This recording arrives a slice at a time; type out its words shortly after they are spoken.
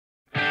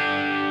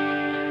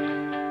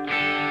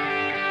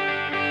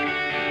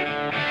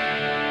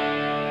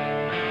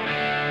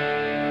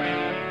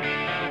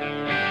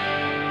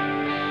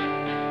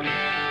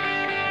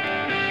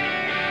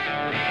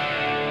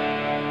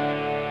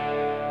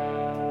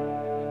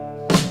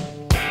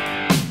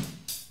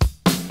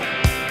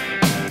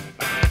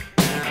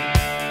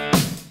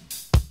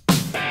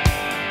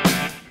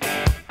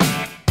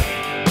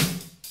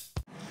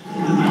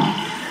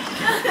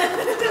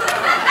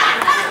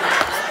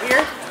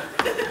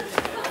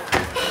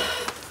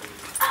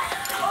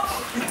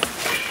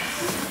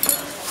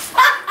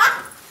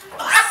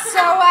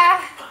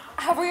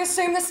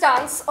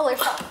dance,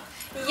 Alicia.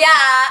 Yeah,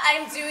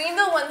 I'm doing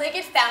the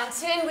one-legged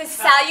fountain with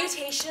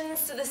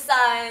salutations to the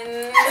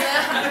sun.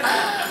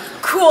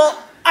 Cool.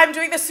 I'm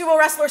doing the sumo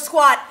wrestler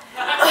squat.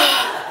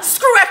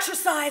 Screw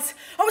exercise.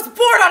 I was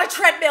bored on a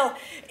treadmill.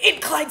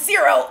 Incline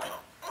 0.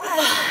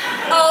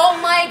 Oh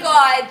my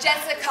God,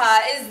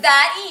 Jessica, is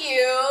that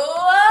you?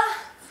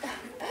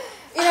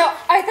 You know,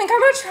 I think I'm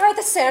gonna try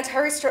the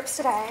sanitary strips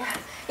today.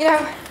 You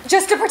know,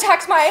 just to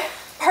protect my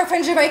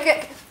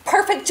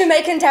perfect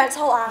Jamaican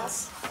dancehall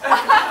ass.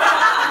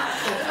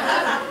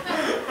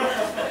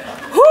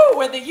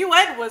 When the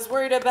UN was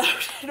worried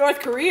about North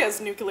Korea's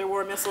nuclear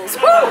war missiles.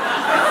 Woo!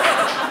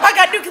 I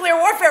got nuclear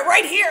warfare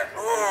right here.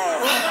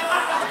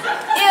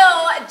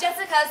 Ew,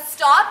 Jessica,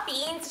 stop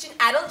being such an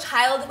adult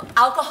child of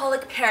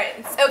alcoholic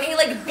parents, okay?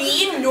 Like,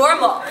 be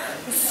normal.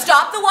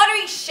 Stop the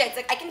watery shits,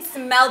 like, I can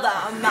smell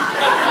them.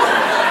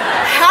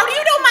 How do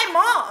you know my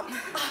mom?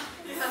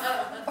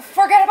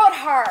 Forget about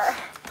her.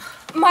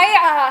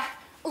 My,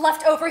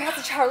 leftover has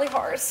a Charlie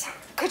horse.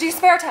 Could you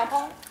spare a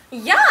tampon?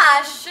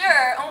 Yeah,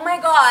 sure. Oh my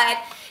God.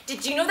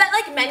 Did you know that,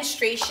 like,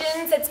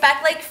 menstruation sets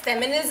back, like,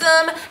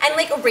 feminism and,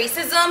 like,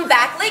 racism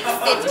back, like,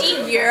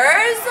 50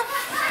 years?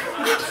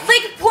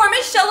 Like, poor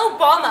Michelle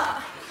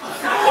Obama.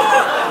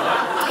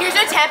 Here's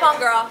your tampon,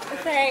 girl.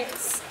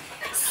 Thanks.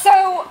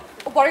 So,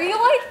 what are you,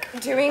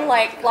 like, doing,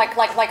 like, right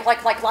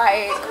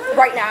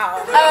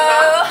now?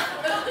 Oh,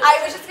 I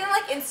was just gonna,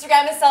 like,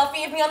 Instagram a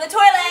selfie of me on the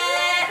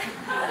toilet.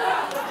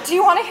 Do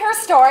you want to hear a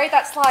story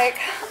that's, like,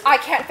 I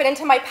can't fit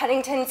into my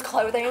Pennington's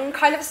clothing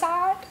kind of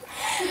sad?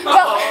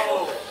 Well,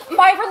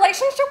 my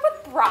relationship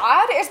with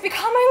Brad is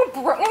becoming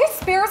Britney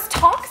Spears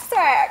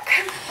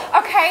toxic.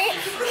 Okay?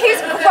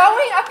 He's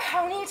growing a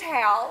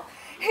ponytail.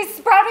 He's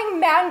sprouting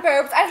man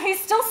boobs, and he's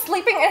still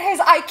sleeping in his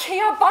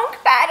IKEA bunk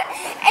bed.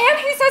 And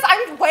he says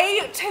I'm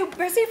way too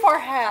busy for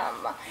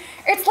him.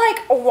 It's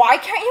like, why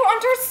can't you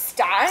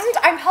understand?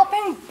 I'm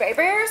helping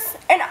babies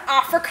in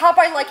Africa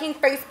by liking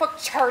Facebook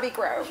charity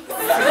groups.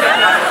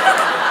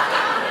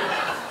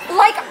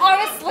 Like,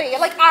 honestly,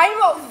 like,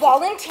 I'm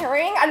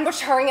volunteering and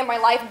maturing in my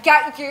life.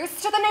 Get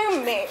used to the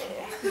new me.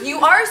 You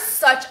are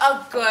such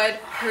a good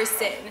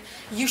person.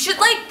 You should,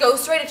 like,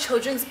 ghostwrite a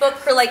children's book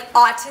for, like,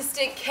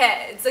 autistic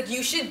kids. Like,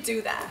 you should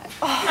do that.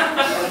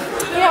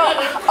 You know,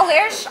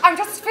 Alish, I'm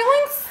just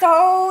feeling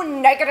so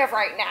negative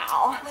right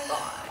now.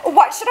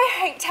 What should I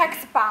hate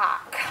text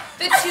back?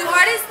 The two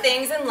hardest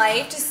things in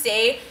life to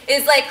say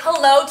is, like,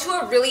 hello to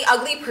a really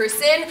ugly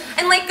person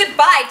and, like,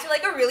 goodbye to,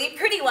 like, a really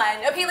pretty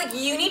one. Okay, like,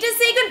 you need to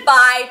say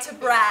goodbye to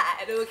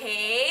Brad,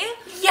 okay?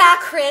 Yeah,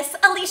 Chris,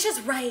 Alicia's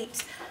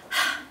right.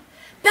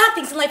 Bad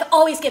things in life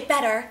always get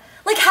better,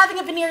 like having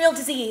a venereal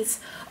disease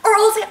or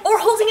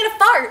holding in a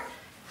fart.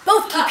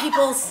 Both keep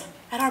people's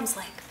at arm's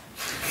length.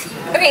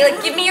 Okay,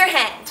 like, give me your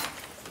hand.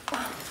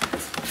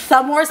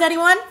 Thumb wars,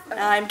 anyone?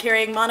 I'm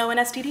carrying mono and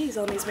STDs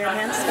on these bare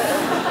hands.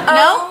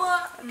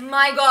 Oh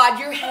my God,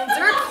 your hands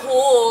are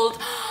cold.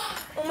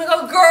 Oh my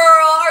God,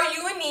 girl, are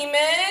you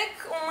anemic?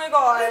 Oh my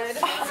God.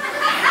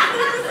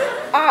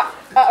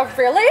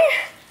 Really?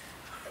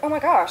 Oh my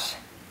gosh.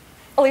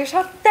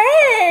 Alicia,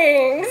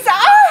 thanks!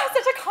 Ah,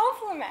 such a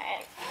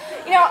compliment.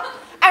 You know,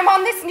 I'm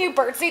on this new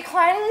birdseed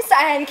cleanse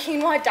and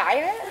quinoa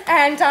diet,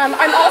 and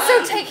I'm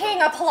also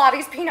taking a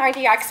Pilates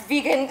P90X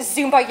vegan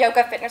Zumba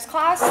yoga fitness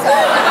class. So. Oh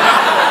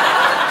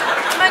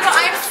my God,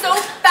 I'm so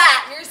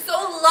fat. You're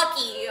so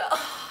lucky. Oh.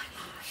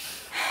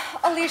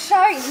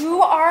 Alicia,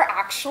 you are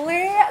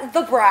actually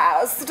the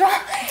best.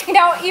 You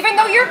know, even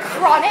though your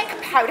chronic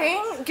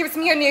pouting gives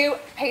me a new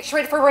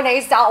hatred for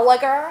Renee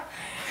Zellweger,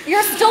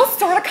 you're still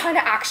sort of kind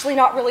of actually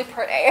not really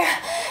pretty.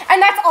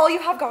 And that's all you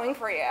have going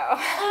for you.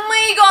 Oh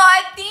my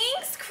God,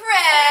 thanks,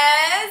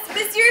 Chris.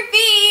 Miss your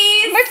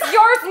face. Miss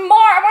yours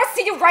more. I want to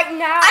see you right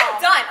now.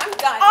 I'm done.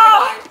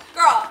 Oh.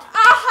 Girl.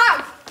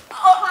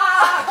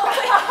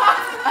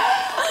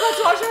 Let's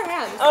wash your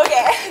hands.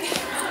 Okay.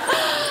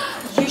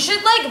 You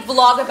should, like,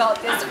 vlog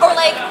about this or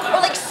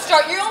like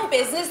start your own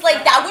business.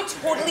 Like, that would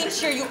totally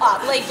cheer you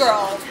up. Like,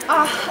 girl.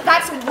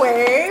 That's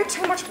way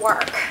too much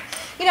work.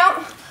 You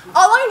know,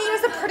 all I need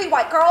is a pretty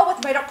white girl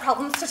with made-up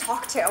problems to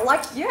talk to,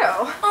 like you.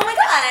 Oh my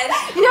God.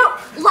 You know,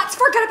 let's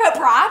forget about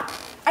Brad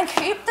and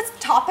keep this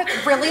topic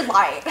really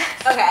light.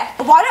 Okay.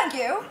 Why don't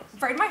you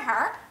braid my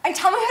hair and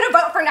tell me who to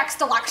vote for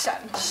next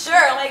election?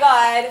 Sure, oh my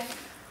God.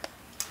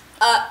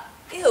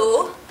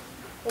 Ew.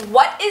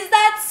 What is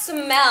that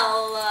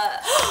smell?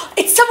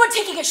 It's someone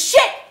taking a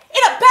shit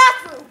in a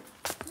bathroom.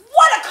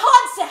 What a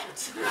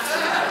concept!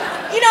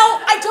 You know,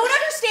 I don't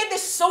understand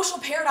this social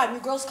paradigm you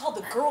girls call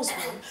the girls'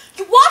 room.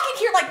 You walk in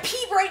here like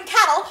pea-brain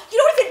cattle, you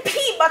don't even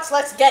pee, much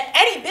less get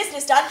any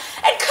business done,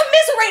 and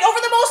commiserate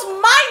over the most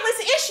mindless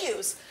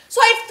issues.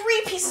 So I have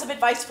 3 pieces of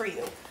advice for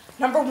you.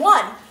 Number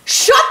 1,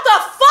 shut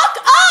the fuck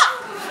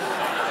up!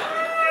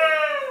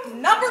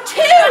 Number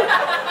 2,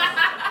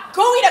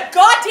 go eat a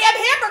goddamn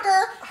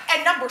hamburger.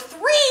 And number 3,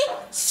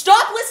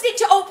 stop listening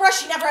to Oprah.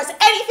 She never has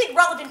anything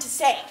relevant to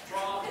say.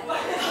 All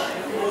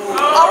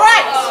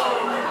right.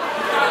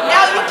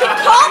 Now you can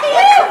call me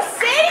a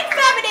crusading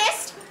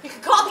feminist. You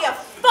can call me a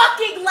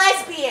fucking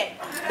lesbian.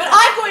 But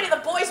I'm going to the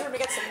boys'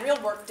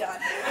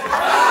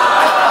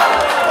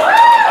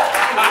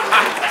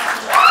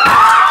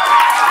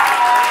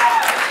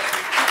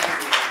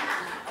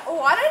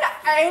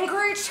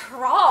 angry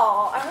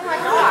troll. Oh my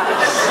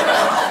gosh.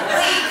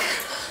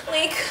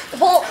 Like,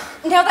 Well,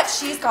 now that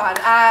she's gone,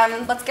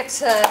 let's get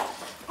to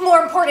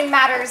more important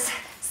matters.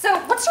 So,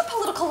 what's your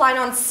political line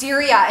on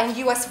Syria and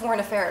U.S. foreign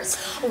affairs?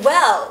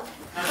 well.